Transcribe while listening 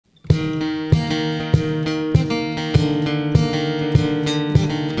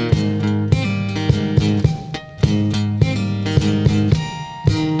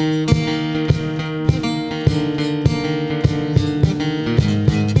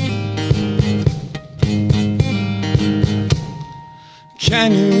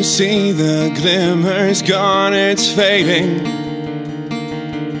Can you see the glimmer's gone? It's fading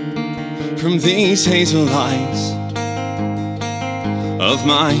from these hazel eyes of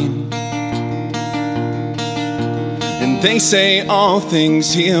mine. And they say all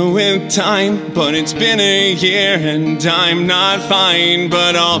things heal with time, but it's been a year and I'm not fine.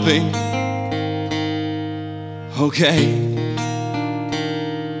 But I'll be okay.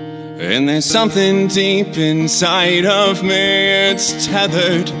 And there's something deep inside of me, it's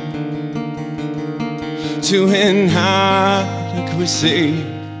tethered to inadequacy,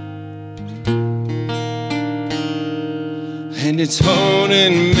 and it's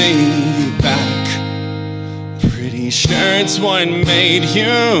holding me back. Pretty sure it's what made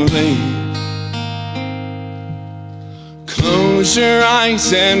you leave. Close your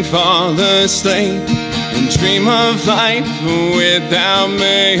eyes and fall asleep and dream of life without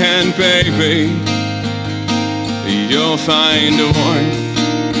me, and baby, you'll find a warmth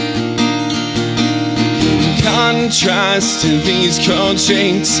in contrast to these cold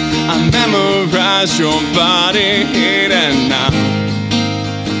sheets. I memorized your body heat, and now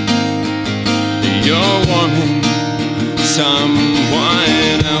you're warming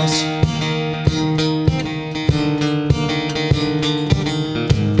someone else.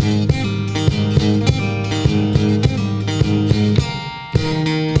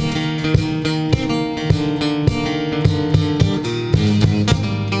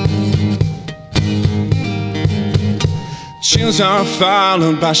 Chills are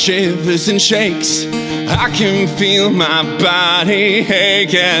followed by shivers and shakes. I can feel my body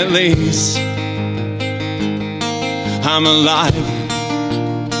ache. At least I'm alive,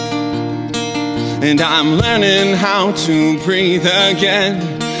 and I'm learning how to breathe again.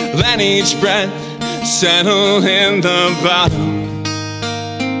 Let each breath settle in the bottom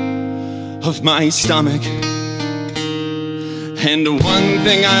of my stomach. And one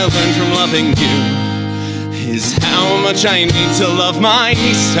thing I learned from loving you is how much I need to love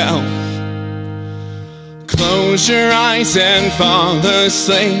myself. Close your eyes and fall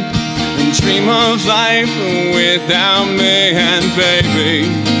asleep and dream of life without me, and baby,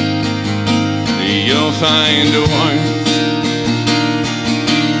 you'll find a warmth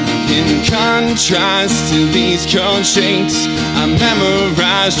in contrast to these cold sheets. I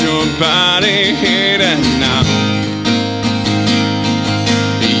memorized your body heat, and now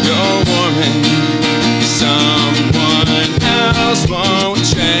you're warming someone else. Won't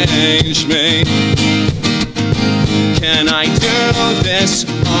change me. Can I do this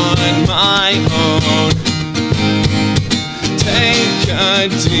on my own? Take a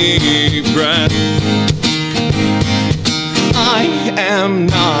deep breath. I am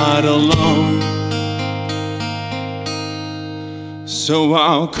not alone. So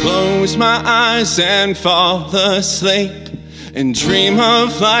I'll close my eyes and fall asleep and dream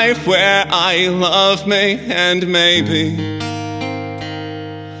of life where I love me, and maybe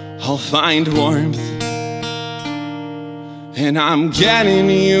I'll find warmth. And I'm getting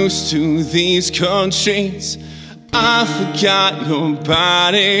used to these cold sheets. I forgot your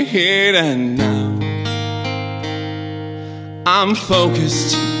body heat, and now I'm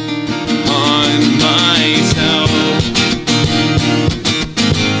focused on myself.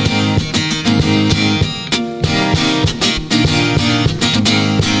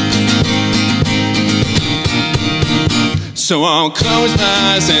 So I'll close my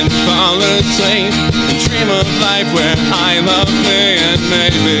eyes and fall asleep and dream of life where I love me, and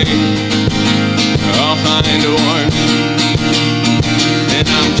maybe I'll find a warmth. And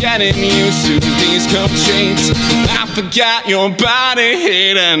I'm getting used to these cold sheets. I forgot your body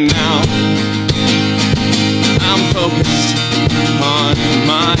heat, and now I'm focused